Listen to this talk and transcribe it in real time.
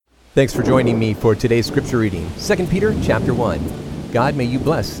Thanks for joining me for today's scripture reading, 2 Peter chapter 1. God, may you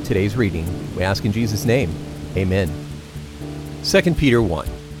bless today's reading. We ask in Jesus' name, amen. 2 Peter 1.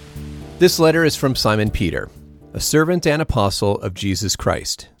 This letter is from Simon Peter, a servant and apostle of Jesus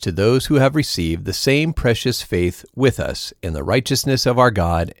Christ, to those who have received the same precious faith with us in the righteousness of our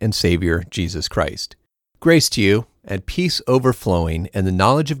God and Savior Jesus Christ. Grace to you, and peace overflowing in the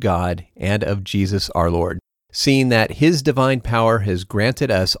knowledge of God and of Jesus our Lord, seeing that His divine power has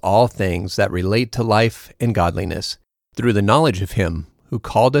granted us all things that relate to life and godliness, through the knowledge of Him who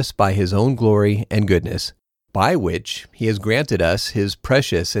called us by His own glory and goodness, by which He has granted us His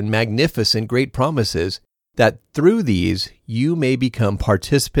precious and magnificent great promises, that through these you may become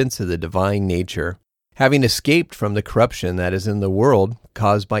participants of the divine nature, having escaped from the corruption that is in the world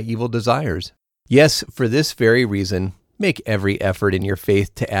caused by evil desires. Yes, for this very reason, make every effort in your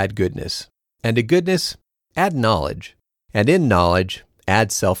faith to add goodness, and to goodness, add knowledge, and in knowledge, add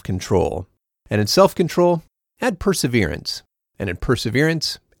self-control, and in self-control, add perseverance, and in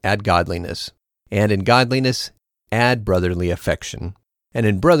perseverance, add godliness, and in godliness, add brotherly affection, and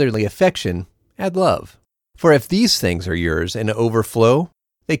in brotherly affection, add love. For if these things are yours and overflow,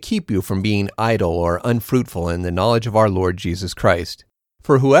 they keep you from being idle or unfruitful in the knowledge of our Lord Jesus Christ.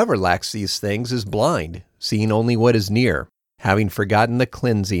 For whoever lacks these things is blind, seeing only what is near, having forgotten the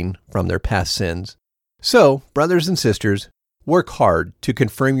cleansing from their past sins. So, brothers and sisters, work hard to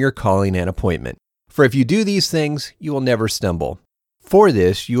confirm your calling and appointment. For if you do these things, you will never stumble. For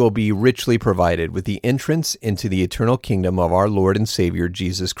this you will be richly provided with the entrance into the eternal kingdom of our Lord and Savior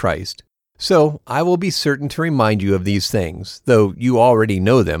Jesus Christ. So, I will be certain to remind you of these things, though you already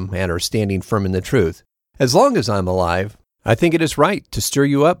know them and are standing firm in the truth. As long as I'm alive, I think it is right to stir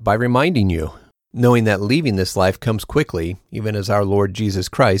you up by reminding you, knowing that leaving this life comes quickly, even as our Lord Jesus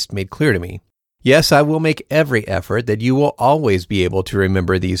Christ made clear to me. Yes, I will make every effort that you will always be able to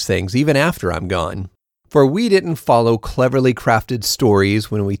remember these things, even after I'm gone. For we didn't follow cleverly crafted stories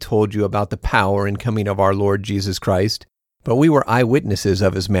when we told you about the power and coming of our Lord Jesus Christ, but we were eyewitnesses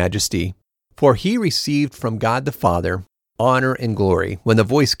of His majesty. For He received from God the Father honor and glory when the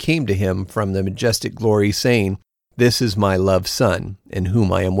voice came to Him from the majestic glory, saying, "This is my loved Son, in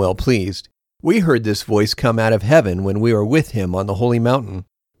whom I am well pleased." We heard this voice come out of heaven when we were with Him on the holy mountain.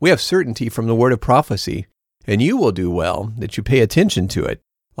 We have certainty from the word of prophecy, and you will do well that you pay attention to it,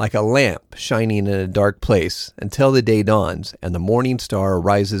 like a lamp shining in a dark place until the day dawns and the morning star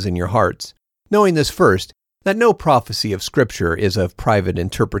arises in your hearts, knowing this first, that no prophecy of Scripture is of private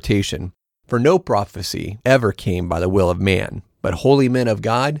interpretation. For no prophecy ever came by the will of man, but holy men of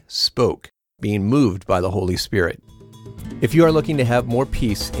God spoke, being moved by the Holy Spirit. If you are looking to have more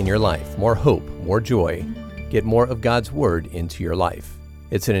peace in your life, more hope, more joy, get more of God's Word into your life.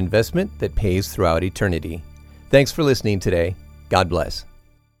 It's an investment that pays throughout eternity. Thanks for listening today. God bless.